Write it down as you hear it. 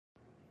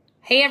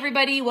Hey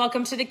everybody,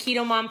 welcome to the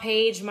Keto Mom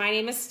page. My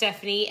name is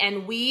Stephanie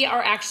and we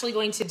are actually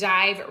going to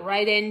dive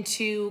right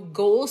into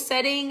goal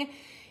setting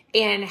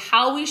and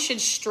how we should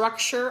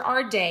structure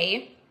our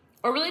day,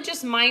 or really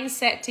just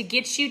mindset to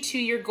get you to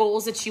your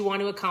goals that you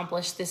want to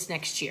accomplish this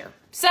next year.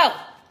 So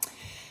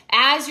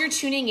as you're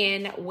tuning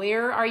in,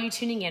 where are you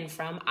tuning in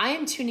from? I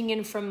am tuning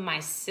in from my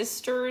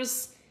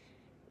sister's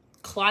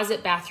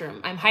closet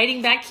bathroom. I'm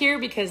hiding back here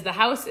because the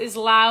house is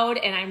loud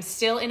and I'm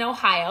still in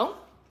Ohio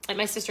at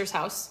my sister's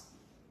house.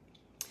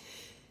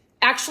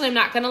 Actually, I'm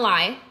not going to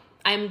lie.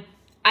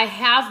 I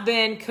have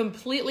been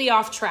completely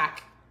off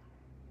track.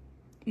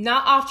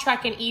 Not off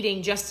track in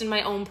eating, just in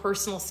my own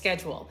personal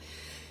schedule.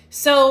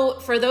 So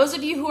for those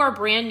of you who are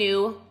brand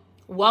new,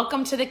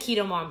 welcome to the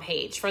Keto Mom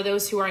page. For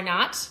those who are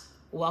not,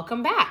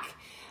 welcome back.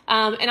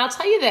 And I'll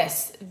tell you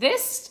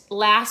this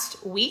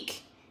last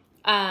week,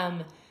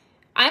 I'm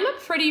a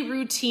pretty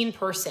routine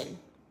person.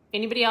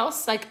 Anybody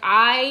else? Like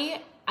I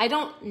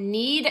don't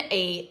need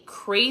a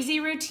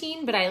crazy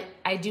routine, but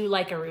I do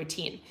like a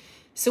routine.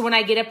 So when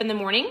I get up in the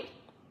morning,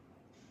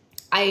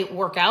 I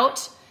work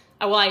out.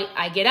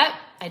 I get up,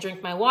 I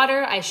drink my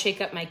water, I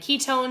shake up my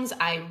ketones,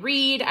 I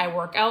read, I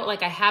work out.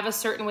 Like I have a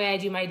certain way I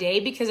do my day,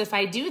 because if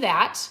I do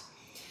that,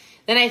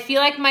 then I feel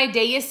like my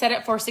day is set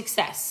up for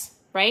success,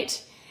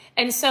 right?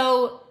 And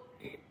so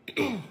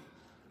I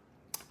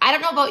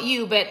don't know about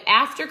you, but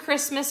after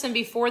Christmas and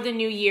before the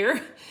new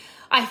year,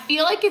 I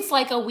feel like it's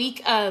like a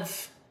week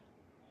of,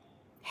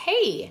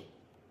 hey,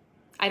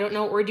 I don't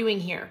know what we're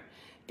doing here.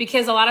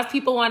 Because a lot of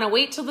people want to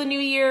wait till the new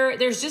year.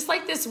 There's just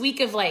like this week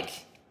of like,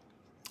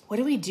 what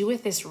do we do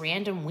with this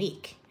random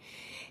week?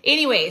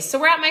 Anyways, so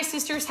we're at my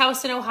sister's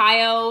house in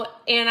Ohio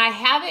and I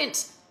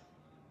haven't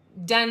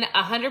done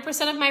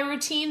 100% of my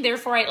routine.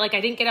 Therefore, I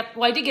didn't get up.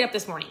 Well, I did get up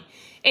this morning.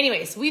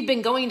 Anyways, we've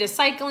been going to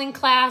cycling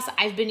class.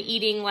 I've been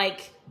eating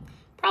like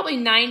probably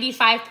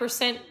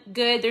 95%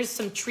 good. There's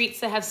some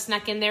treats that have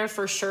snuck in there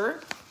for sure.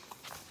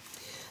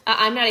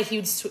 I'm not a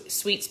huge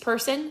sweets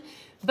person,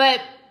 but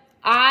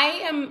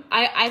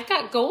I've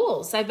got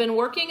goals. I've been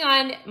working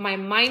on my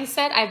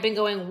mindset. I've been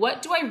going,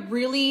 what do I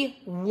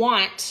really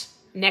want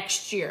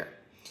next year?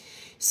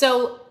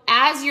 So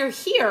as you're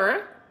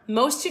here,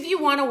 most of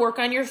you want to work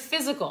on your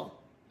physical,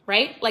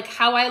 right? Like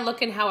how I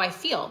look and how I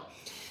feel.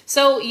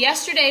 So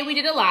yesterday we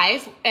did a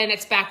live, and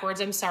it's backwards.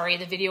 I'm sorry.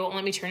 The video won't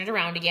let me turn it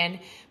around again,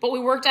 but we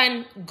worked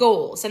on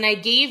goals, and I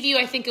gave you,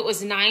 I think it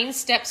was 9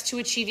 steps to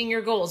achieving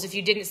your goals. If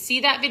you didn't see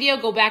that video,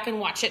 go back and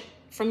watch it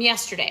from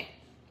yesterday.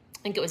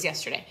 I think it was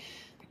yesterday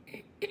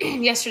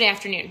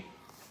afternoon.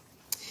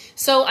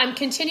 So I'm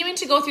continuing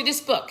to go through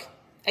this book.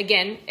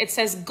 Again, it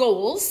says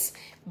Goals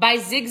by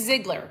Zig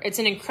Ziglar. It's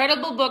an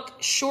incredible book,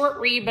 short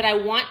read, but I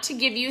want to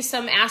give you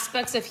some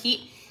aspects of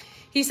he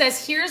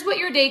says, here's what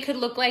your day could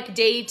look like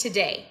day to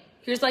day.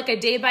 Here's like a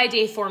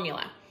day-by-day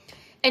formula.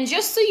 And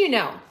just so you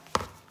know,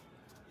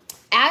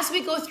 as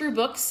we go through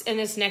books in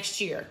this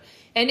next year,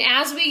 and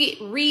as we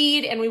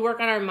read and we work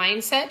on our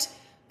mindset,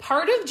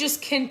 part of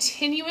just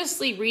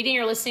continuously reading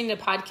or listening to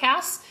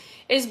podcasts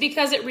is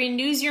because it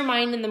renews your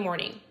mind in the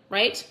morning,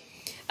 right?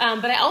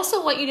 But I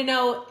also want you to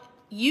know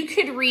you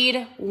could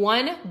read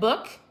one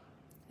book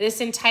this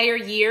entire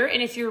year,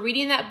 and if you're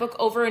reading that book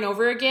over and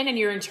over again and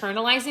you're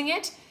internalizing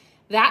it,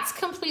 that's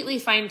completely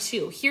fine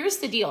too. Here's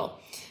the deal.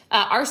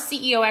 Our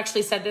CEO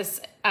actually said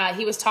this.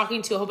 He was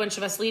talking to a whole bunch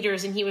of us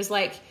leaders, and he was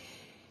like,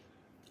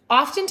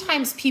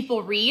 oftentimes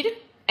people read,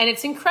 and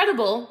it's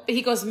incredible, but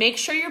he goes, make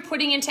sure you're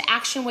putting into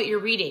action what you're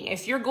reading.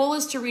 If your goal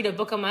is to read a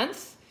book a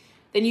month,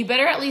 then you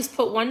better at least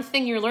put one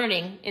thing you're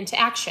learning into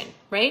action,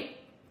 right?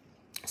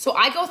 So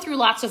I go through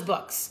lots of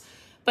books,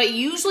 but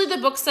usually the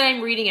books that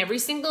I'm reading every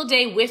single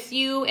day with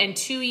you and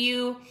to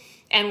you,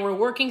 and we're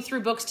working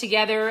through books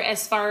together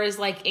as far as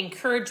like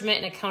encouragement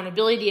and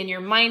accountability and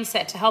your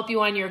mindset to help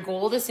you on your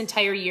goal this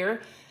entire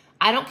year.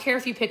 I don't care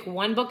if you pick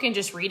one book and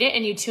just read it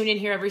and you tune in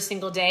here every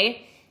single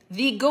day.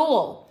 The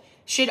goal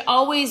should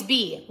always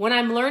be, when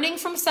I'm learning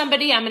from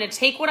somebody, I'm going to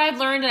take what I've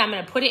learned and I'm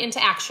going to put it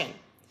into action.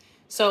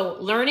 So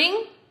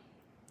learning,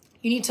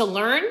 you need to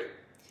learn,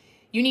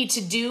 you need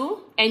to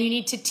do, and you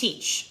need to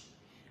teach.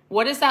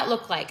 What does that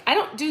look like?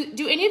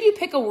 Do any of you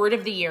pick a word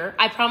of the year?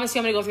 I promise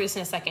you I'm going to go through this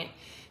in a second.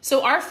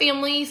 So our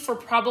family for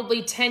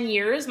probably 10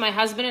 years, my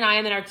husband and I,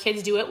 and then our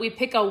kids do it. We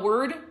pick a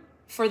word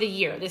for the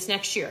year, this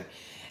next year.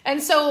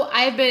 And so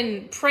I've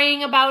been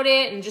praying about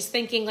it and just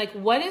thinking like,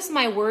 what is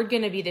my word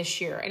going to be this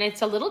year? And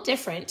it's a little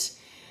different.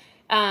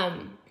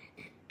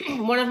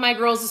 One of my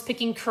girls is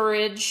picking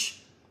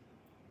courage.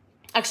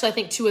 Actually, I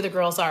think 2 of the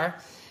girls are.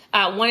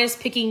 One is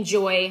picking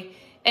joy.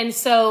 And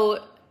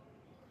so,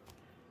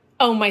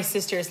 oh, my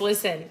sisters,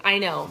 listen, I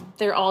know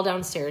they're all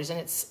downstairs and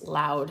it's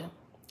loud.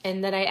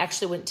 And then I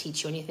actually wouldn't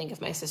teach you anything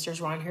if my sisters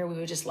were on here. We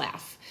would just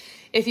laugh.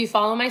 If you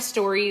follow my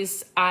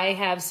stories, I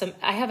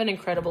have an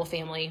incredible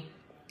family.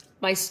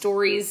 My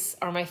stories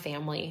are my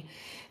family.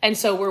 And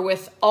so we're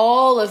with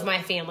all of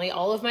my family,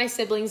 all of my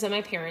siblings and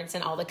my parents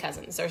and all the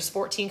cousins. There's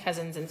 14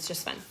 cousins and it's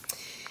just fun.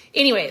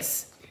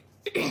 Anyways,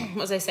 what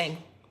was I saying?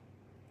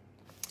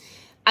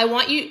 I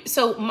want you,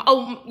 so,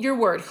 oh, your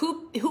word.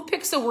 Who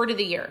picks a word of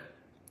the year?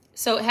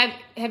 So have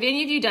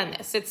any of you done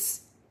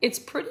this? It's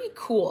pretty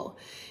cool.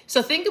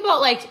 So think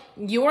about like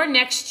your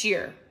next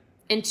year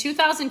in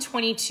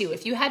 2022,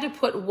 if you had to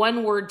put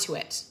one word to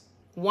it,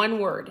 one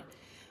word,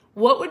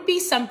 what would be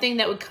something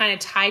that would kind of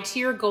tie to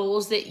your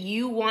goals that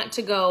you want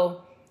to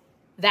go,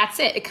 that's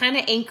it. It kind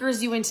of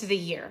anchors you into the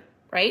year,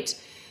 right?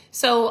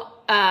 So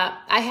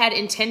I had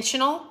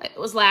intentional. It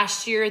was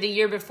last year. The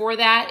year before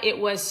that, it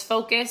was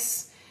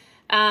focus.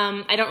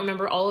 I don't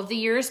remember all of the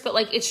years, but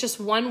like it's just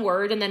one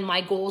word, and then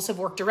my goals have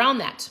worked around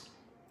that.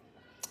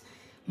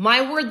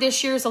 My word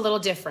this year is a little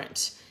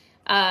different.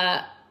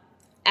 As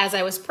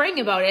I was praying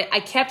about it, I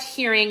kept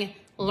hearing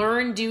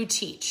learn, do,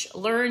 teach,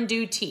 learn,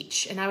 do,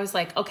 teach. And I was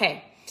like,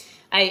 okay,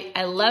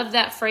 I love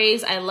that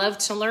phrase. I love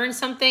to learn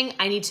something.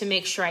 I need to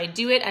make sure I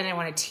do it, and I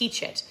want to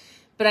teach it.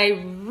 But I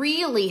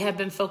really have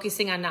been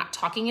focusing on not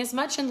talking as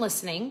much and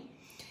listening.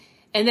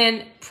 And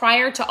then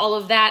prior to all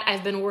of that,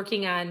 I've been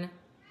working on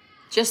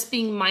just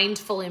being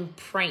mindful and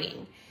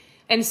praying.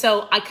 And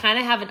so I kind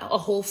of have a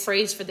whole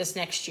phrase for this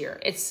next year.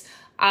 It's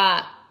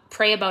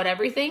pray about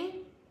everything,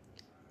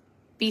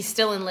 be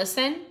still and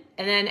listen.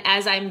 And then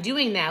as I'm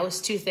doing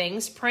those two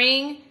things,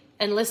 praying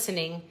and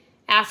listening,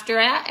 after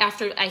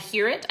I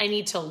hear it, I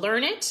need to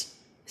learn it,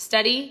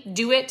 study,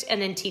 do it,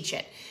 and then teach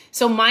it.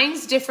 So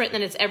mine's different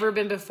than it's ever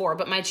been before.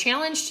 But my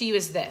challenge to you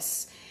is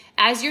this.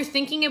 As you're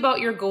thinking about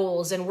your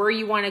goals and where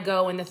you want to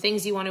go and the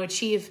things you want to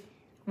achieve,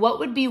 what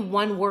would be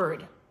one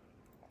word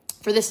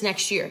for this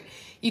next year?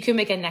 You could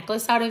make a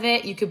necklace out of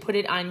it. You could put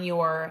it on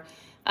your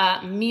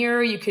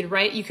mirror. You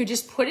could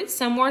just put it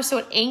somewhere so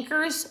it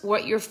anchors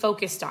what you're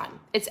focused on.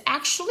 It's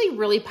actually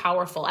really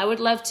powerful. I would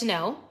love to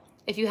know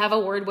if you have a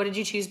word, what did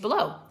you choose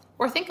below?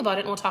 Or think about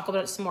it and we'll talk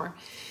about it some more.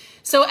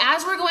 So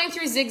as we're going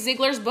through Zig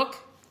Ziglar's book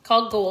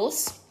called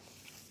Goals,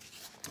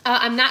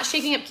 I'm not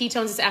shaking up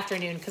ketones this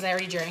afternoon because I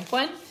already drank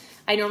one.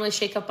 I normally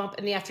shake up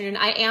in the afternoon.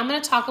 I am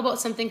going to talk about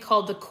something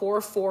called the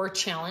Core 4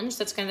 Challenge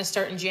that's going to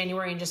start in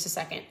January in just a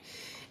second.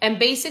 And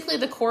basically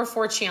the Core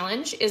 4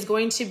 Challenge is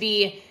going to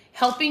be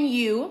helping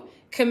you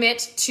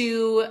commit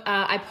to,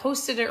 I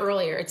posted it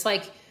earlier. It's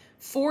like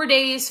 4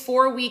 days,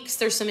 4 weeks.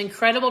 There's some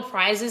incredible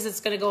prizes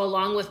that's going to go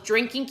along with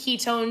drinking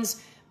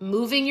ketones,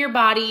 moving your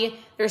body.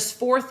 There's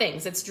 4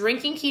 things. It's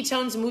drinking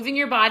ketones, moving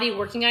your body,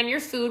 working on your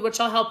food, which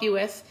I'll help you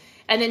with,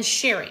 and then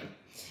sharing.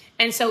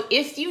 And so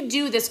if you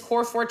do this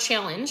Core 4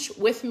 Challenge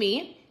with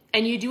me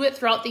and you do it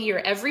throughout the year,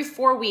 every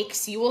 4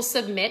 weeks, you will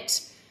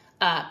submit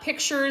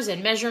pictures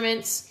and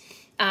measurements.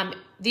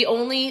 You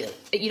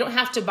don't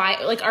have to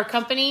buy, like our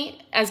company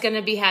is going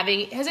to be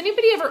having, has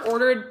anybody ever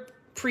ordered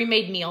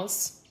pre-made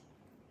meals?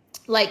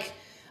 Like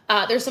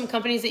there's some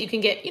companies that you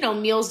can get,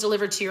 meals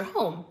delivered to your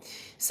home.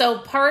 So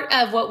part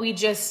of what we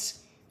just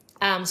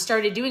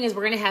started doing is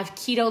we're going to have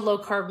keto low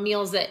carb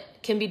meals that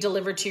can be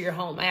delivered to your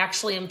home. I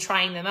actually am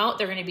trying them out.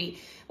 They're going to be,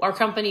 our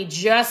company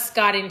just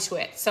got into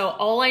it. So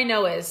all I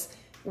know is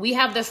we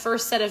have the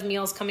first set of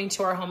meals coming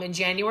to our home in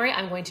January.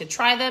 I'm going to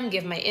try them,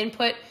 give my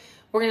input.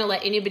 We're going to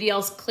let anybody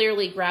else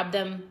clearly grab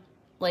them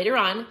later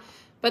on.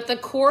 But the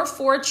Core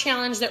 4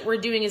 Challenge that we're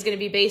doing is going to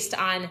be based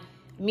on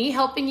me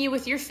helping you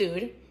with your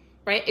food,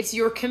 right? It's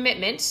your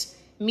commitment,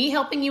 me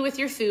helping you with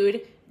your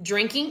food,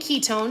 drinking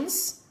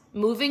ketones,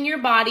 moving your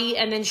body,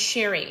 and then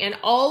sharing. And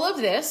all of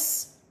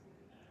this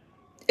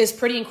is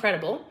pretty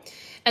incredible.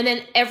 And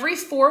then every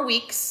 4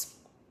 weeks,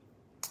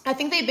 I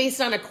think they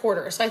base it on a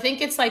quarter. So I think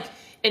it's like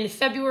in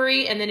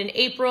February and then in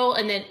April,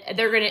 and then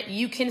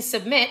you can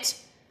submit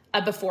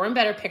a before and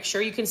better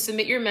picture. You can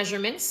submit your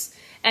measurements,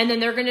 and then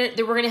we're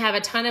going to have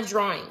a ton of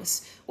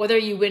drawings. Whether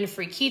you win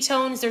free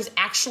ketones, there's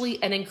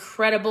actually an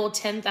incredible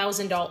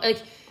 $10,000.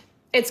 Like,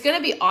 it's going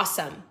to be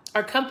awesome.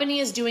 Our company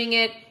is doing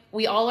it.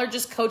 We all are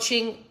just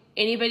coaching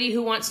anybody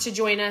who wants to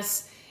join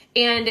us.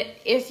 And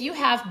if you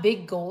have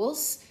big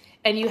goals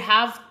and you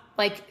have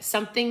like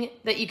something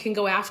that you can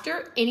go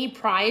after, any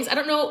prize, I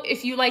don't know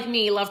if you like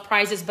me love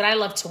prizes, but I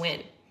love to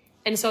win.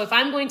 And so if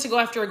I'm going to go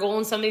after a goal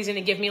and somebody's going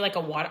to give me like a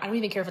water, I don't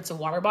even care if it's a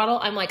water bottle.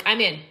 I'm like, I'm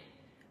in.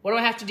 What do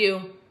I have to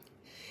do?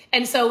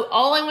 And so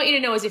all I want you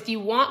to know is if you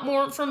want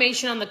more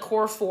information on the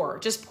Core 4,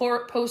 just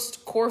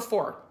post Core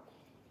 4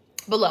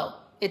 below.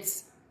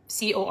 It's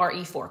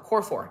CORE4,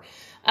 Core 4.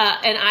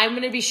 And I'm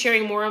going to be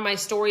sharing more of my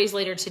stories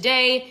later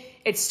today.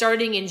 It's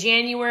starting in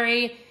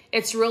January.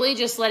 It's really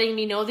just letting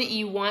me know that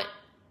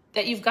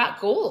you've got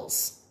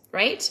goals,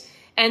 right?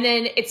 And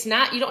then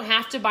you don't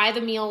have to buy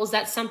the meals.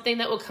 That's something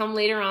that will come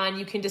later on.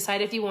 You can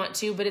decide if you want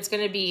to, but it's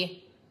going to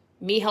be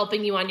me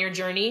helping you on your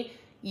journey,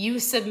 you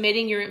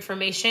submitting your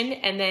information,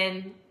 and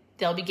then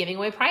they'll be giving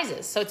away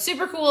prizes. So it's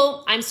super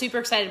cool. I'm super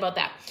excited about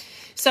that.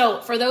 So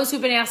for those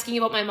who've been asking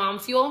about my mom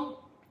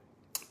fuel,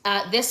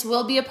 this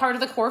will be a part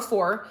of the Core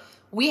 4.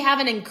 We have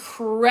an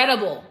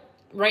incredible,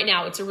 right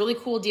now, it's a really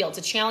cool deal. It's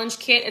a challenge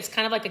kit. It's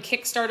kind of like a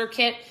Kickstarter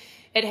kit.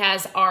 It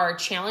has our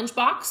challenge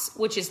box,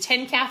 which is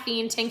 10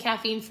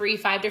 caffeine free,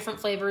 5 different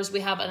flavors. We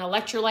have an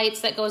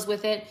electrolytes that goes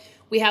with it.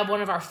 We have one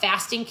of our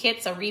fasting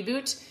kits, a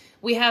reboot.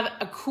 We have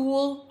a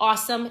cool,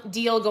 awesome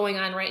deal going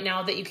on right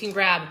now that you can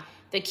grab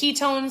the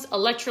ketones,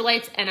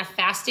 electrolytes, and a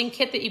fasting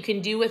kit that you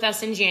can do with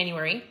us in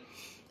January.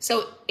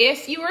 So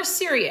if you are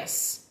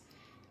serious,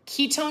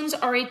 ketones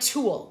are a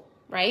tool,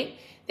 right?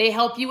 They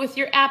help you with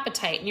your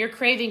appetite and your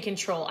craving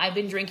control. I've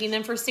been drinking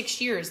them for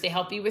 6 years. They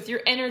help you with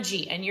your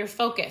energy and your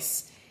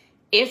focus.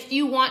 If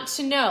you want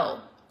to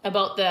know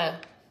about the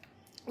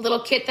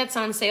little kit that's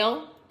on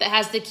sale that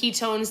has the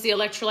ketones, the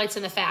electrolytes,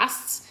 and the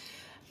fasts,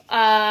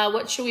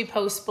 what should we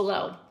post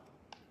below?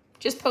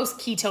 Just post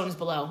ketones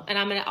below, and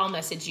I'll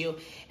message you.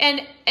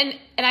 And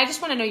I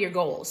just want to know your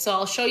goals. So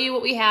I'll show you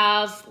what we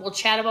have. We'll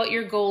chat about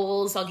your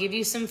goals. I'll give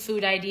you some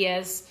food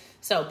ideas.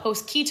 So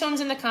post ketones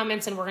in the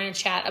comments, and we're going to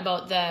chat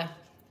about the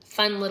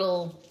fun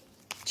little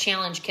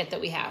challenge kit that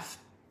we have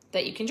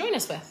that you can join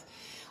us with.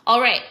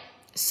 All right.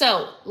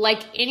 So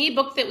like any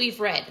book that we've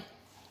read,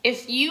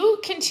 if you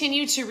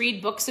continue to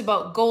read books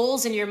about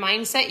goals and your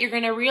mindset, you're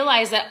going to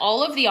realize that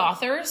all of the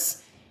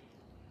authors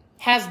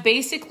have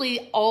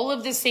basically all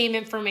of the same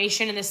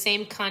information and the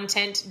same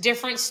content,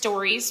 different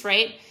stories,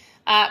 right?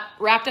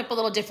 Wrapped up a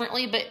little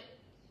differently. But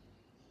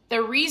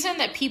the reason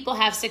that people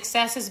have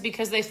success is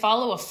because they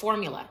follow a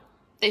formula.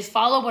 They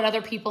follow what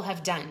other people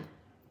have done.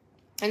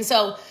 And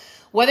so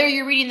whether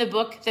you're reading the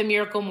book, The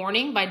Miracle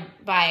Morning by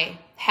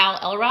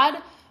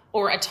𝙕𝙤𝙢𝙢𝙢𝙢,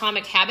 or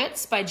Atomic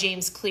Habits by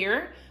James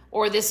Clear,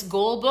 or this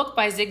goal book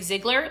by Zig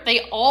Ziglar,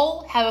 they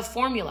all have a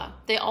formula.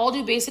 They all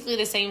do basically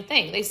the same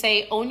thing. They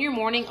say, own your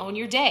morning, own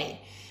your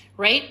day,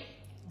 right?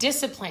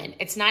 Discipline.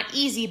 It's not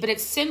easy, but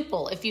it's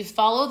simple. If you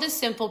follow the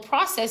simple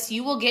process,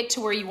 you will get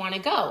to where you want to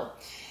go.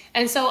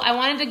 And so I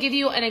wanted to give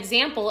you an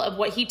example of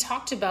what he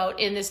talked about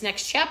in this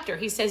next chapter.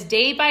 He says,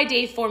 day by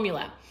day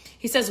formula.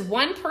 He says,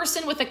 one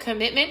person with a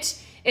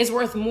commitment is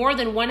worth more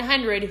than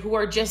 100 who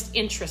are just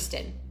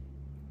interested.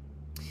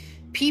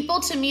 People,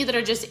 to me, that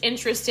are just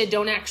interested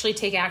don't actually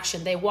take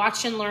action. They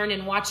watch and learn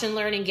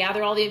and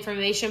gather all the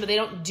information, but they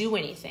don't do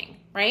anything,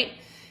 right?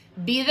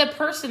 Be the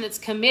person that's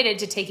committed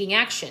to taking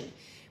action.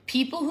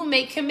 People who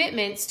make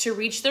commitments to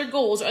reach their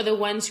goals are the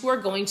ones who are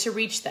going to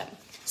reach them.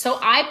 So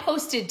I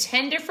posted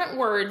 10 different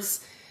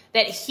words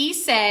that he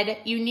said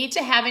you need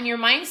to have in your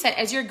mindset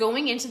as you're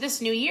going into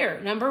this new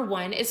year. Number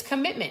 1 is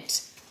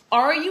commitment.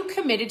 Are you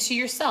committed to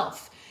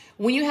yourself?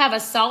 When you have a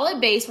solid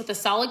base with a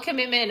solid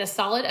commitment and a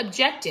solid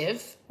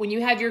objective, when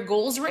you have your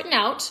goals written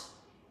out,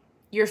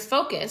 you're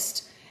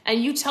focused,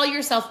 and you tell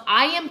yourself,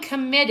 I am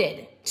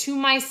committed to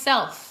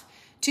myself,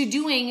 to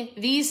doing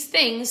these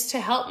things to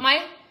help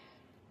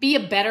be a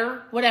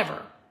better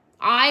whatever.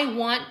 I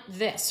want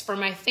this for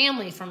my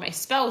family, for my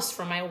spouse,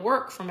 for my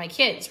work, for my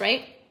kids,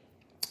 right?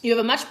 You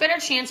have a much better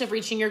chance of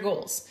reaching your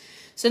goals.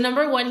 So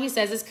number 1, he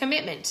says, is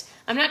commitment.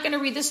 I'm not going to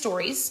read the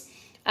stories,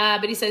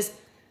 but he says,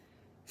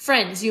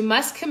 friends, you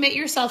must commit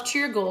yourself to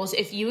your goals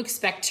if you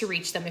expect to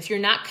reach them. If you're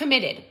not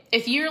committed,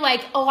 if you're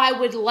like, oh, I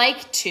would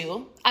like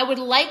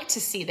to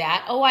see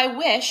that. Oh, I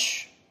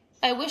wish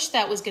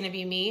that was going to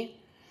be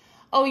me.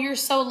 Oh, you're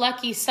so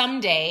lucky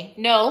someday.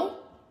 No.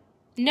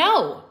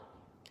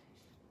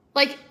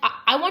 Like,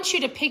 I want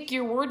you to pick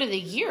your word of the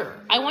year.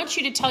 I want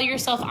you to tell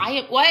yourself,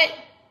 what?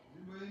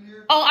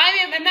 Oh,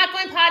 I'm not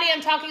going potty.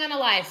 I'm talking on a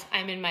live.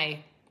 I'm in my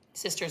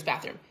sister's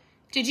bathroom.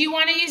 Did you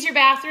want to use your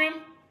bathroom?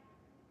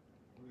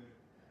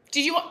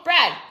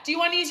 Brad, do you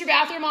want to use your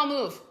bathroom? I'll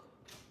move.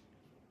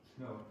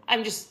 No.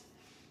 I'm just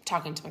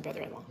talking to my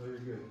brother-in-law. No, you're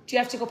good. Do you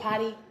have to go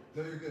potty?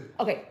 No, you're good.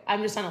 Okay,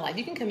 I'm just on a live.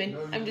 You can come in.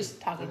 No, I'm just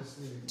good. talking to I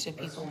just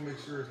people. want to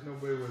make sure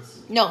nobody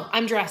was... No,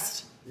 I'm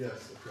dressed.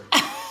 Yes,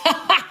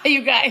 okay.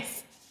 You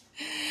guys.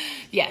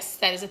 Yes,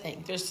 that is a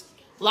thing. There's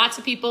lots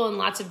of people and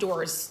lots of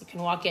doors. You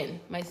can walk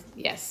in.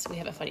 Yes, we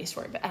have a funny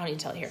story, but I don't need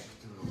to tell it here.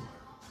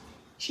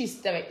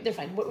 They're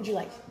fine. What would you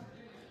like?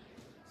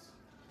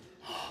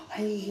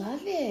 I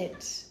love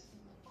it.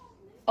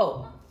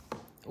 Oh,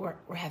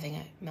 we're having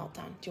a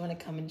meltdown. Do you want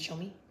to come and show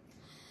me?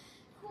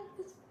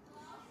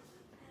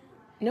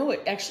 No,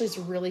 it actually is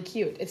really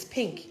cute. It's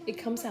pink. It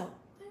comes out.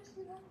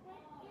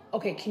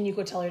 Okay, can you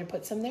go tell her to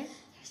put some there?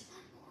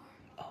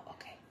 Oh,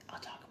 okay. I'll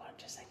talk about it in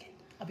just a second.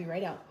 I'll be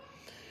right out.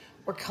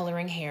 We're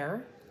coloring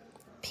hair.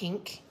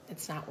 Pink.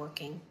 It's not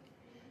working.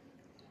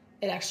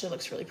 It actually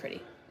looks really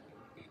pretty.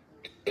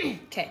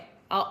 Okay.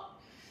 I'll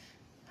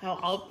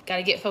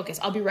gotta get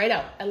focused. I'll be right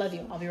out. I love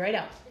you. I'll be right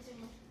out.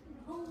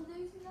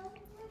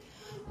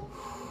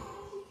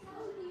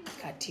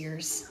 Got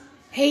tears.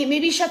 Hey,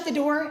 maybe shut the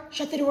door.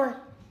 Shut the door.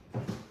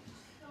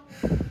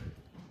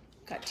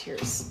 Got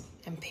tears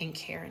and pink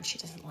hair, and she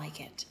doesn't like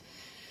it.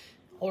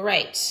 All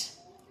right.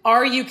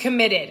 Are you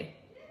committed?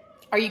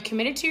 Are you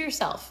committed to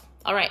yourself?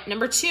 All right.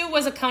 Number 2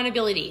 was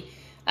accountability.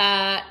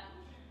 We're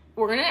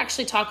going to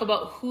actually talk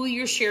about who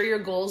you share your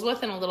goals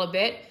with in a little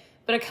bit,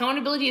 but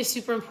accountability is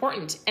super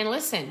important. And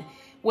listen,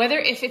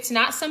 if it's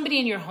not somebody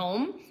in your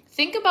home,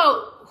 think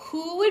about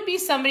who would be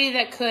somebody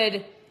that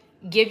could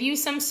give you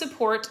some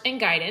support and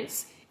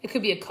guidance. It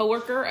could be a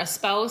coworker, a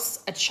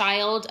spouse, a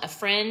child, a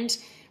friend,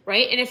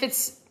 right? And if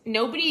it's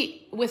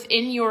nobody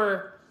within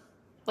your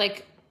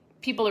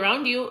people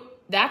around you,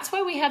 that's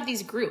why we have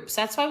these groups.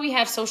 That's why we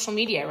have social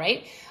media,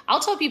 right? I'll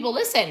tell people,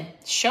 listen,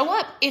 show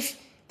up. If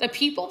the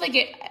people that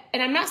get,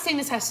 and I'm not saying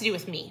this has to do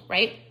with me,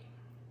 right?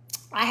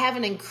 I have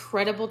an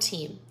incredible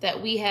team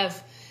that we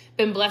have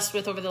been blessed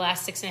with over the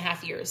last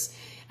 6.5 years.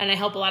 And I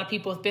help a lot of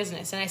people with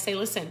business. And I say,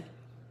 listen,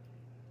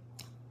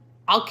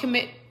 I'll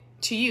commit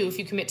to you if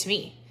you commit to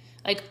me.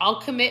 Like,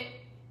 I'll commit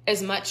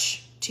as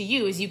much to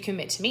you as you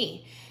commit to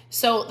me.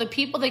 So the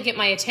people that get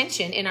my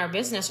attention in our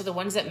business are the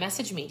ones that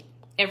message me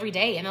every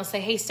day. And they'll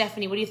say, hey,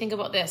 Stephanie, what do you think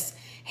about this?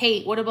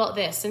 Hey, what about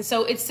this? And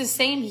so it's the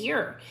same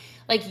here.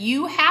 Like,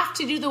 you have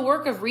to do the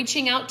work of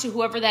reaching out to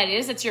whoever that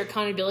is. That's your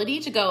accountability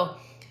to go,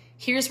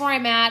 here's where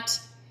I'm at.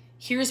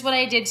 Here's what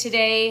I did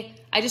today.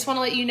 I just want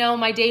to let you know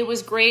my day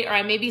was great, or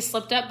I maybe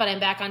slipped up, but I'm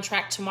back on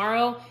track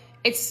tomorrow.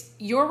 It's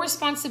your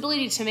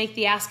responsibility to make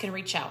the ask and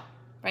reach out,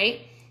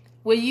 right?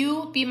 Will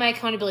you be my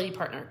accountability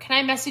partner? Can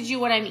I message you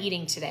what I'm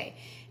eating today?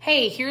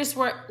 Hey, here's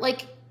where,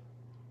 like,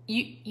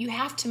 you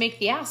have to make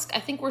the ask.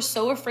 I think we're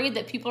so afraid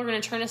that people are going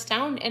to turn us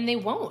down, and they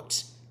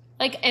won't.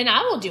 Like, and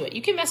I will do it.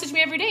 You can message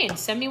me every day and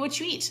send me what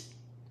you eat.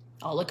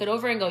 I'll look it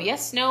over and go,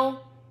 yes, no,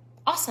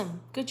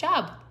 awesome, good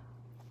job.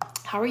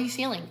 How are you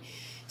feeling?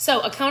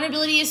 So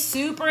accountability is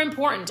super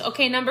important.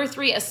 Okay, number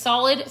 3, a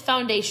solid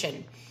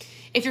foundation.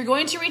 If you're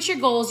going to reach your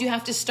goals, you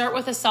have to start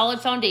with a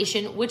solid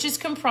foundation, which is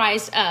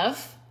comprised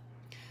of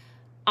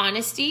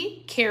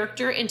honesty,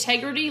 character,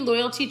 integrity,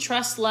 loyalty,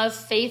 trust, love,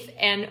 faith,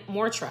 and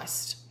more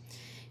trust.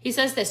 He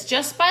says this,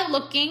 just by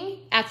looking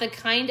at the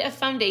kind of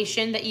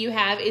foundation that you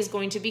have is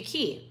going to be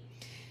key.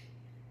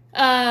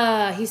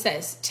 He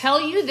says,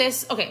 tell you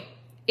this, okay,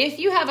 if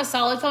you have a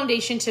solid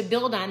foundation to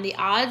build on, the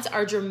odds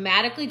are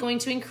dramatically going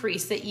to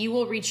increase that you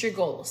will reach your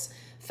goals.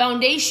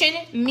 Foundation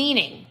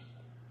meaning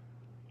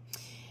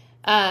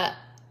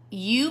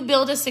you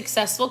build a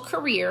successful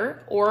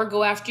career or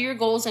go after your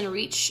goals and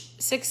reach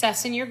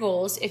success in your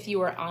goals if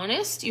you are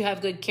honest, you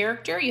have good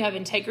character, you have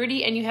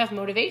integrity, and you have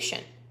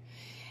motivation.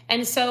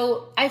 And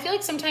so I feel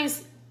like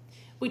sometimes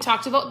we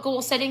talked about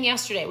goal setting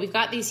yesterday. We've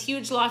got these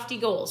huge lofty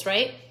goals,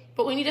 right?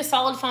 But we need a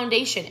solid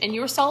foundation. And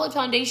your solid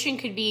foundation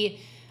could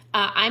be,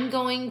 I'm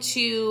going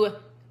to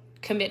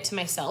commit to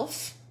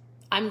myself.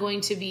 I'm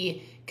going to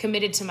be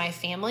committed to my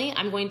family.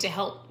 I'm going to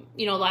help,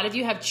 a lot of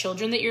you have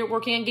children that you're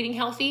working on getting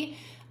healthy.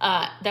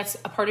 That's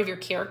a part of your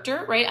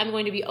character, right? I'm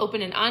going to be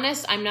open and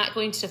honest. I'm not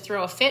going to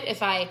throw a fit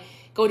if I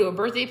go to a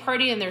birthday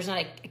party and there's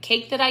not a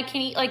cake that I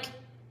can eat. Like,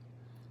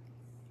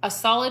 a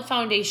solid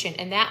foundation.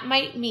 And that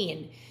might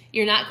mean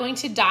you're not going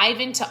to dive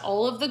into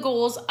all of the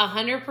goals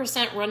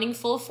 100% running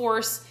full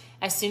force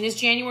as soon as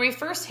January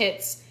 1st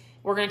hits.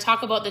 We're going to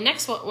talk about the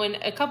next one,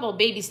 a couple of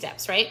baby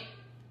steps, right?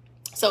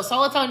 So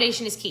solid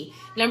foundation is key.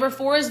 Number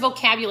 4 is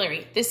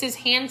vocabulary. This is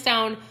hands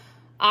down.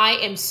 I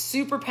am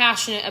super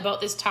passionate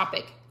about this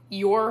topic.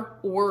 Your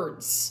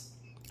words.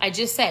 I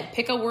just said,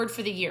 pick a word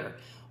for the year.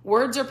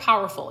 Words are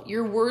powerful.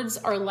 Your words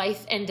are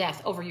life and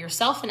death over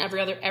yourself and every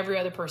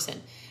other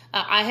person.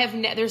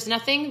 There's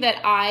nothing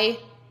that I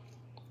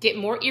get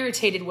more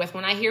irritated with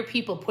when I hear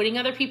people putting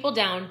other people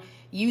down,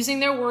 using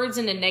their words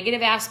in a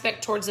negative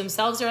aspect towards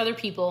themselves or other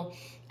people.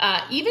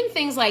 Even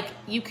things like,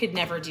 you could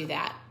never do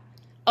that.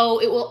 Oh,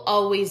 it will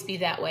always be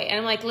that way. And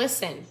I'm like,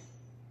 listen,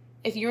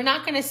 if you're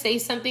not going to say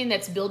something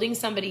that's building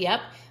somebody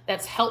up,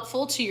 that's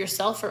helpful to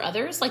yourself or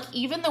others, like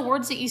even the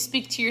words that you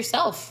speak to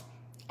yourself,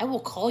 I will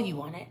call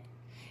you on it.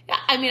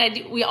 I mean,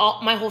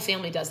 my whole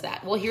family does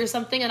that. We'll hear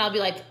something and I'll be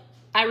like,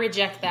 I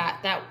reject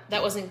that.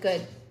 That wasn't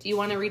good. Do you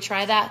want to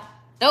retry that?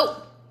 Nope.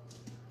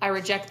 I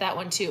reject that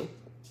one too.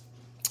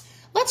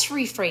 Let's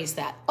rephrase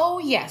that. Oh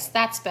yes,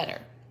 that's better.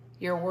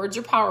 Your words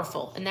are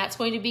powerful, and that's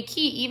going to be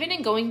key even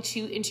in going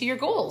into your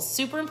goals.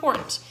 Super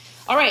important.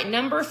 All right,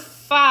 number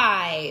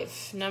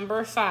 5.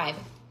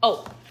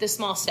 Oh, the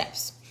small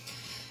steps.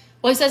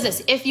 Well, he says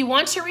this. If you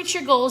want to reach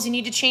your goals, you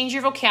need to change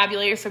your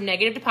vocabulary from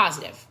negative to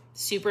positive.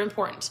 Super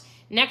important.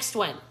 Next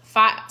one,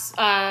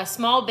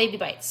 small baby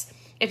bites.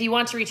 If you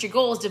want to reach your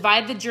goals,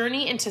 divide the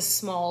journey into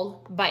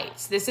small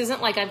bites. This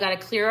isn't like I've got to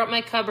clear out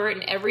my cupboard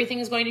and everything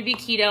is going to be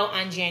keto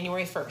on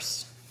January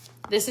 1st.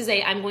 This is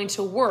I'm going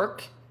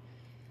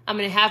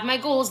to have my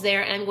goals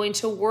there and I'm going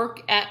to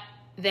work at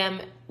them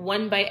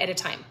one bite at a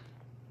time.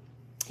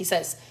 He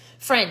says,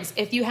 friends,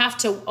 if you have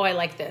to, I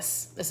like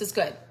this. This is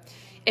good.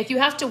 If you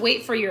have to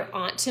wait for your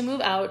aunt to move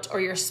out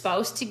or your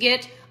spouse to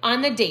get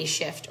on the day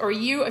shift, or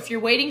if you're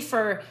waiting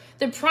for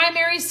the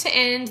primaries to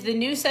end, the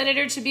new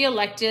senator to be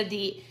elected,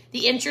 the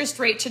interest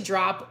rate to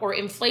drop or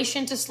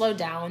inflation to slow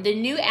down, the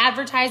new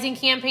advertising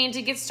campaign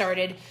to get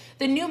started,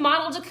 the new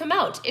model to come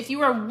out. If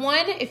you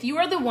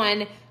are the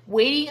one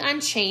waiting on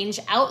change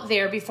out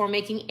there before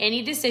making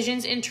any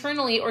decisions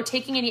internally or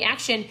taking any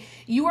action,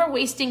 you are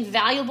wasting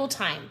valuable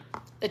time.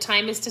 The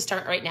time is to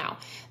start right now.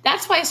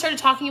 That's why I started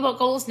talking about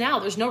goals now.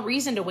 There's no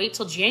reason to wait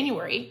till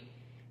January.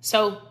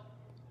 So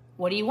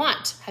what do you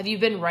want? Have you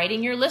been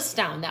writing your list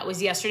down? That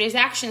was yesterday's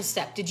action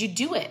step. Did you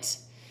do it?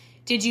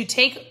 Did you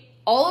take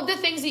all of the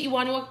things that you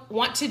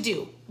want to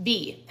do,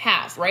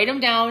 write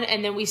them down,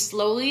 and then we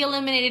slowly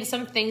eliminated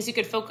some things you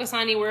could focus on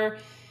anywhere.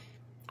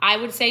 I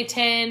would say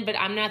 10, but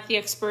I'm not the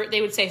expert.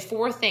 They would say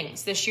 4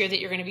 things this year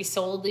that you're going to be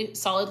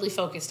solidly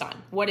focused on.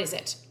 What is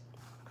it?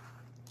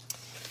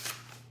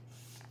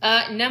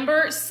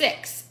 Number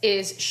 6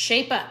 is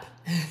shape up.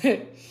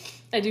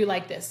 I do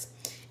like this.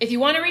 If you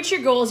want to reach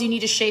your goals, you need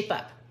to shape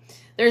up.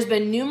 There's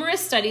been numerous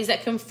studies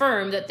that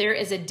confirm that there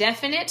is a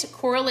definite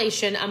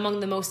correlation among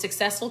the most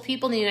successful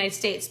people in the United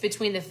States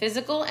between the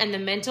physical and the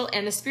mental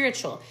and the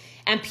spiritual.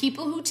 And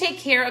people who take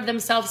care of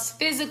themselves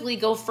physically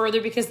go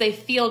further because they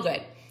feel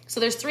good. So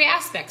there's 3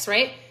 aspects,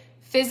 right?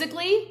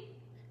 Physically,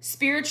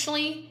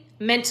 spiritually,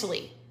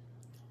 mentally.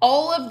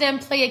 All of them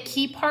play a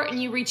key part in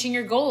you reaching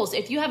your goals.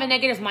 If you have a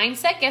negative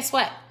mindset, guess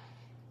what?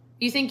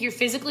 You think you're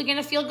physically going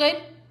to feel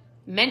good?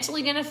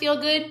 Mentally going to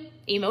feel good?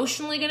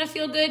 Emotionally going to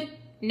feel good?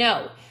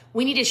 No.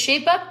 We need to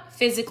shape up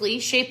physically,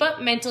 shape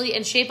up mentally,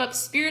 and shape up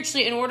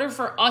spiritually in order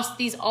for us,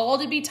 these all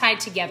to be tied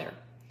together.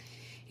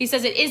 He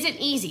says it isn't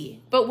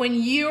easy, but when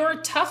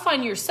you're tough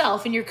on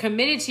yourself and you're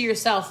committed to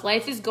yourself,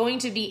 life is going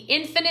to be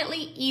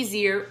infinitely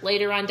easier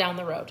later on down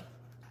the road.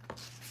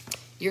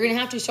 You're going to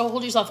have to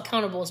hold yourself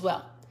accountable as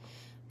well.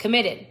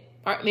 Committed.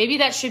 Or maybe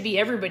that should be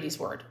everybody's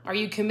word. Are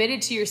you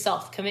committed to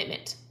yourself?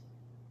 Commitment.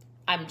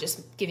 I'm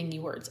just giving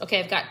you words. Okay,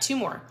 I've got 2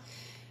 more.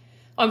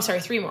 Oh, I'm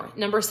sorry, 3 more.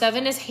 Number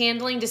 7 is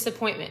handling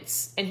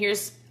disappointments. And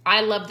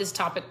I love this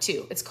topic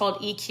too. It's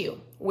called EQ.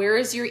 Where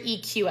is your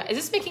EQ at? Is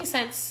this making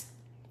sense?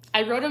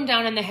 I wrote them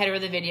down in the header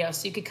of the video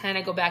so you could kind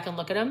of go back and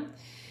look at them.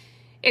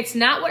 It's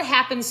not what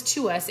happens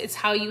to us. It's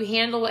how you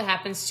handle what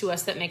happens to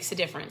us that makes a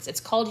difference. It's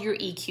called your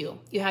EQ.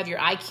 You have your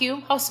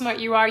IQ, how smart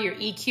you are, your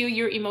EQ,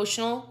 your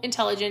emotional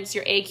intelligence,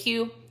 your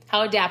AQ,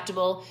 how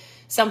adaptable.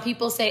 Some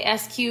people say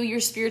SQ, your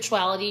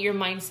spirituality, your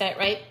mindset,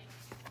 right?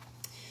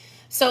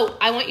 So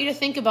I want you to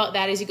think about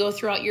that as you go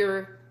throughout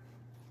the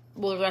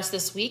rest of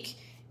this week.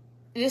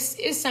 This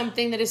is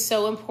something that is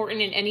so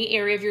important in any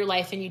area of your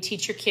life, and you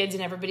teach your kids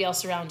and everybody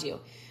else around you.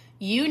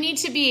 You need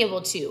to be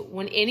able to,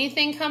 when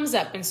anything comes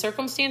up and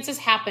circumstances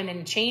happen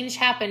and change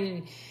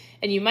happen,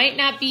 and you might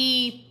not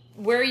be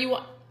where you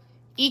want,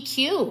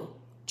 EQ,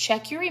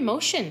 check your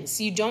emotions.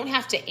 You don't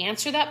have to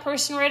answer that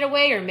person right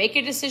away or make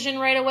a decision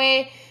right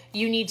away.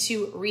 You need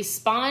to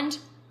respond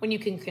when you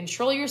can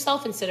control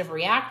yourself instead of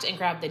react and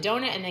grab the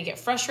donut and then get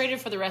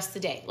frustrated for the rest of the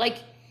day. Like,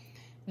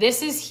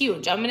 this is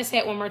huge. I'm going to say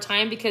it one more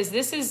time because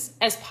this is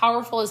as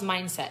powerful as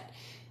mindset.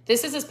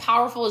 This is as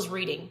powerful as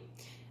reading.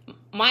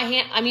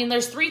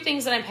 There's 3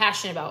 things that I'm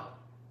passionate about.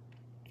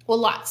 Well,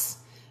 lots.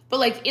 But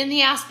like in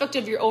the aspect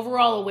of your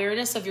overall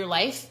awareness of your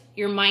life,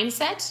 your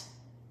mindset,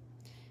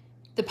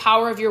 the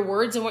power of your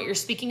words and what you're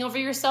speaking over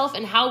yourself,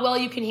 and how well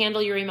you can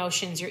handle your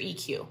emotions, your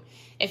EQ.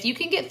 If you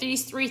can get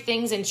these 3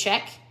 things in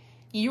check,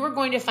 you are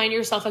going to find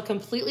yourself a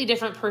completely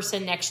different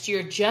person next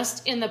year,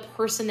 just in the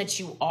person that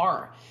you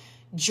are.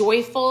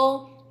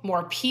 Joyful,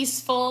 more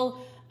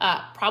peaceful,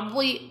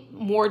 probably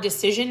more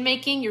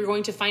decision-making. You're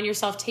going to find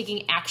yourself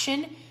taking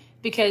action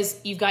because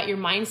you've got your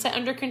mindset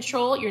under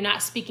control. You're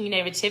not speaking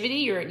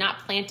negativity. You're not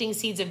planting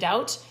seeds of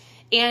doubt.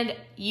 And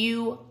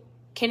you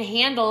can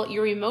handle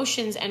your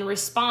emotions and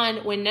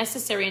respond when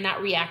necessary and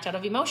not react out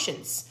of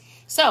emotions.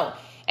 So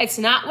it's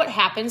not what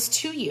happens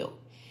to you.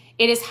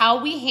 It is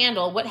how we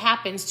handle what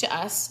happens to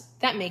us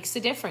that makes the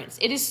difference.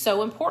 It is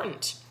so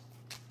important.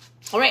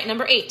 All right,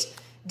 number 8,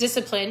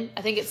 discipline.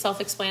 I think it's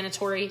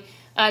self-explanatory.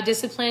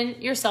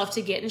 Discipline yourself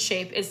to get in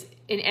shape is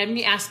in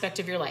any aspect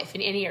of your life,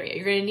 in any area.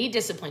 You're going to need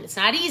discipline. It's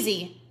not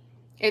easy.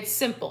 It's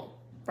simple,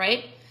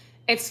 right?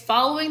 It's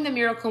following the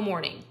miracle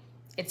morning.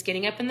 It's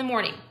getting up in the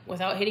morning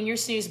without hitting your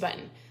snooze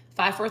button.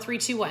 5, 4, 3,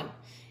 2, 1.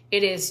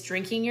 It is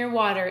drinking your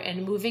water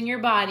and moving your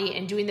body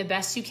and doing the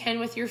best you can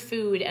with your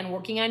food and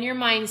working on your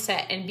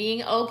mindset and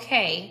being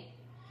okay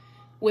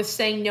with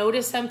saying no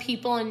to some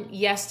people and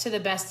yes to the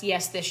best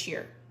yes this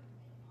year.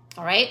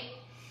 All right?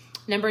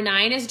 Number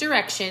 9 is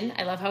direction.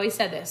 I love how he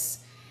said this.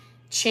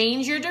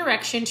 Change your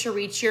direction to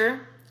reach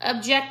your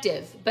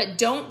objective, but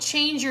don't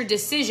change your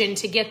decision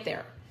to get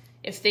there.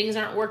 If things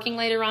aren't working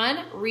later on,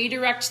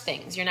 redirect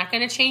things. You're not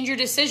going to change your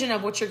decision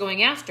of what you're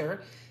going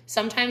after.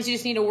 Sometimes you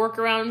just need to work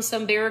around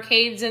some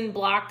barricades and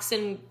blocks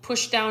and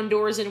push down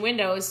doors and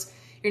windows.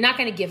 You're not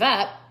going to give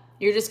up.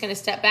 You're just going to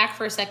step back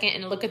for a second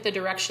and look at the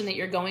direction that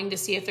you're going to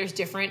see if there's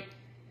different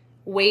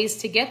ways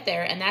to get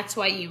there. And that's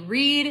why you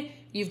read.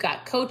 You've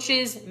got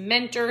coaches,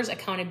 mentors,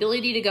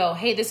 accountability to go,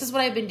 hey, this is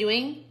what I've been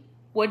doing.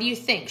 What do you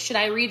think? Should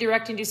I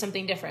redirect and do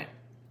something different?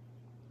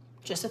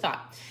 Just a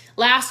thought.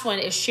 Last one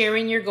is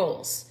sharing your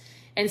goals.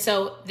 And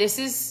so this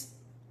is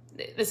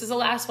the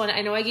last one.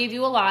 I know I gave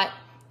you a lot,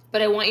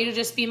 but I want you to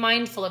just be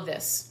mindful of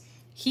this.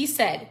 He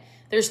said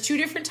there's 2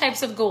 different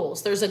types of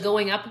goals. There's a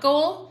going up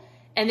goal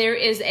and there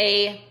is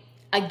a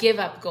give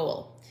up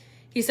goal.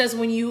 He says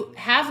when you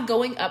have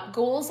going up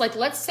goals, like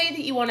let's say that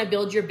you want to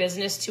build your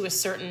business to a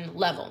certain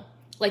level.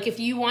 Like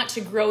if you want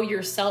to grow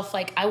yourself,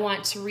 like I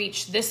want to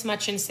reach this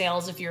much in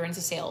sales if you're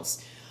into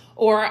sales,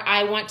 or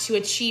I want to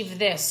achieve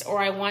this, or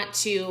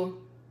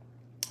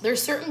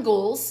there's certain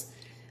goals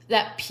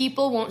that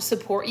people won't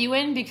support you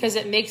in because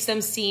it makes them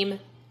seem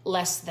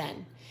less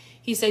than.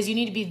 He says you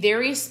need to be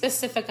very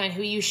specific on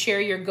who you share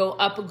your go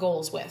up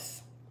goals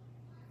with.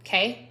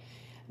 Okay?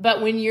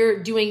 But when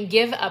you're doing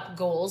give up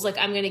goals, like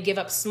I'm going to give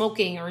up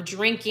smoking or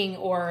drinking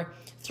or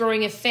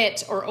throwing a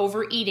fit or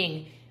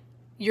overeating,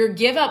 your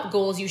give up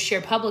goals you share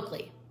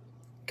publicly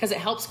because it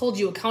helps hold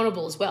you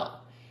accountable as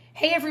well.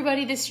 Hey,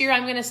 everybody, this year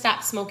I'm going to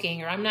stop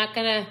smoking, or I'm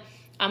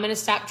going to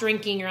stop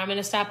drinking, or I'm going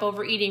to stop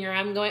overeating, or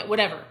I'm going,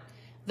 whatever.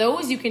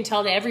 Those you can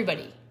tell to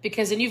everybody,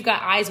 because then you've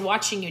got eyes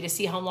watching you to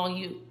see how long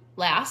you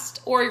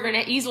last. Or you're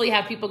going to easily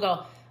have people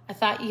go, I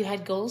thought you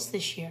had goals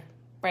this year,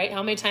 right?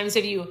 How many times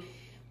have you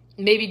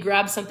maybe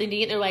grabbed something to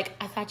eat and they're like,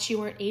 I thought you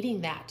weren't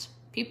eating that.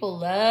 People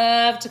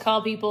love to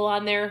call people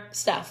on their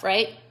stuff,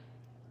 right?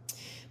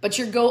 But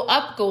your go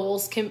up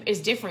goals is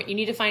different. You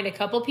need to find a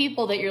couple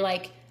people that you're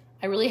like,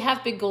 I really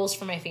have big goals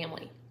for my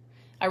family.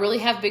 I really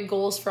have big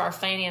goals for our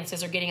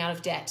finances or getting out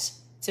of debt.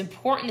 It's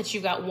important that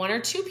you've got one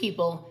or two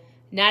people,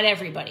 not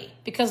everybody,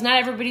 because not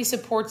everybody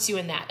supports you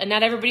in that. And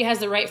not everybody has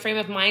the right frame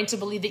of mind to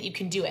believe that you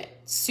can do it.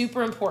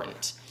 Super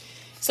important.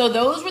 So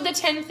those were the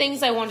 10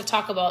 things I wanted to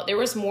talk about. There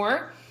was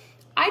more.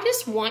 I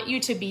just want you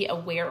to be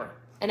aware.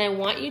 And I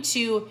want you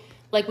to,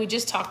 like we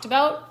just talked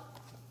about,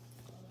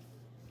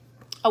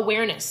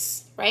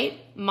 awareness, right?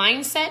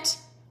 Mindset,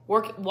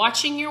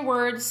 watching your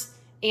words,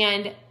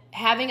 and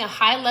having a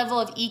high level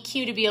of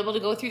EQ to be able to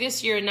go through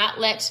this year and not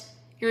let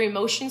your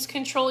emotions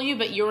control you,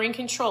 but you're in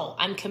control.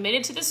 I'm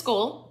committed to this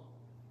goal.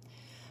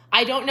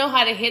 I don't know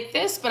how to hit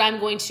this, but I'm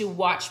going to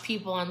watch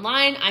people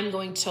online. I'm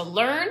going to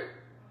learn.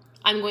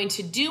 I'm going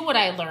to do what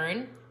I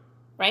learn,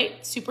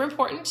 right? Super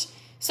important.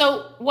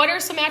 So what are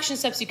some action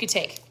steps you could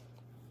take?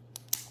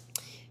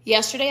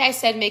 Yesterday, I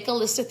said make a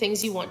list of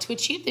things you want to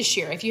achieve this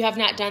year. If you have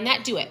not done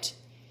that, do it.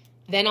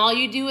 Then all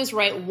you do is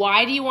write,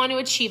 why do you want to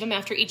achieve them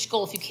after each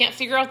goal? If you can't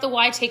figure out the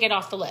why, take it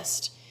off the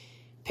list.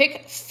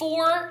 Pick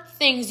 4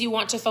 things you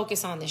want to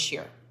focus on this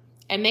year.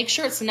 And make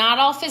sure it's not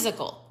all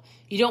physical.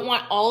 You don't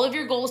want all of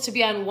your goals to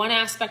be on one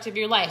aspect of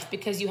your life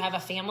because you have a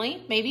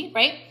family, maybe,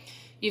 right?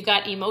 You've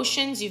got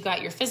emotions, you've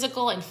got your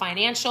physical and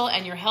financial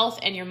and your health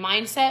and your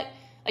mindset.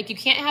 Like, you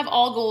can't have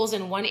all goals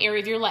in one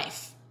area of your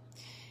life.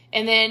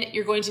 And then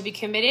you're going to be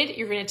committed.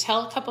 You're going to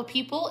tell a couple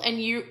people,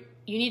 and you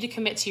need to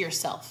commit to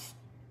yourself.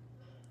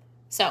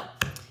 So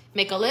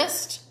make a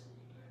list,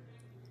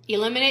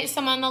 eliminate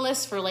some on the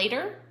list for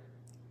later,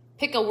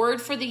 pick a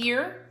word for the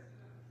year,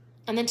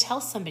 and then tell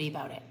somebody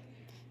about it.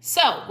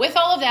 So with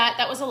all of that,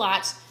 that was a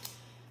lot.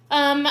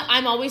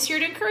 I'm always here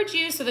to encourage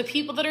you. So the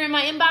people that are in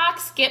my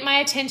inbox get my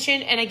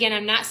attention. And again,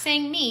 I'm not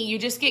saying me, you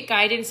just get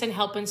guidance and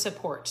help and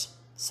support.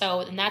 So,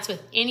 and that's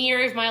with any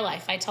area of my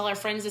life. I tell our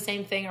friends the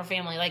same thing, our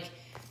family, like,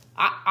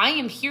 I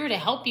am here to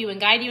help you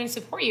and guide you and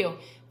support you.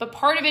 But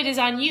part of it is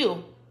on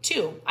you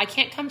too. I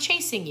can't come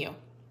chasing you,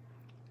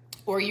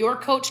 or your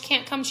coach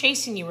can't come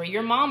chasing you, or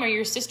your mom or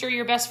your sister or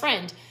your best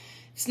friend.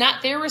 It's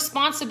not their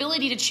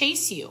responsibility to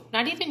chase you,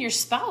 not even your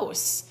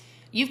spouse.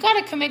 You've got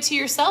to commit to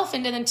yourself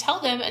and then tell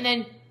them, and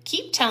then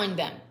keep telling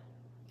them.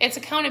 It's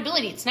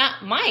accountability. It's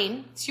not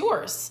mine, it's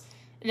yours.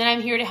 And then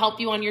I'm here to help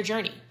you on your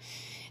journey.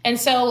 And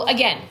so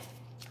again,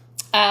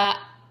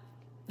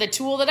 the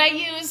tool that I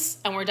use,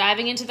 and we're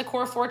diving into the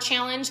Core 4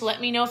 Challenge.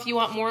 Let me know if you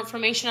want more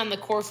information on the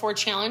Core 4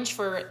 Challenge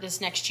for this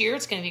next year.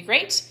 It's going to be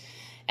great.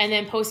 And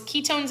then post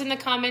ketones in the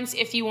comments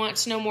if you want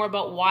to know more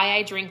about why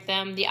I drink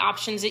them, the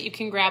options that you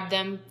can grab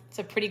them. It's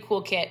a pretty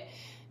cool kit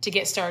to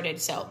get started.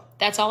 So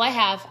that's all I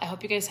have. I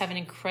hope you guys have an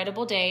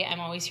incredible day.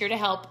 I'm always here to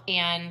help,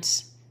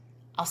 and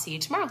I'll see you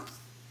tomorrow.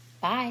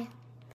 Bye.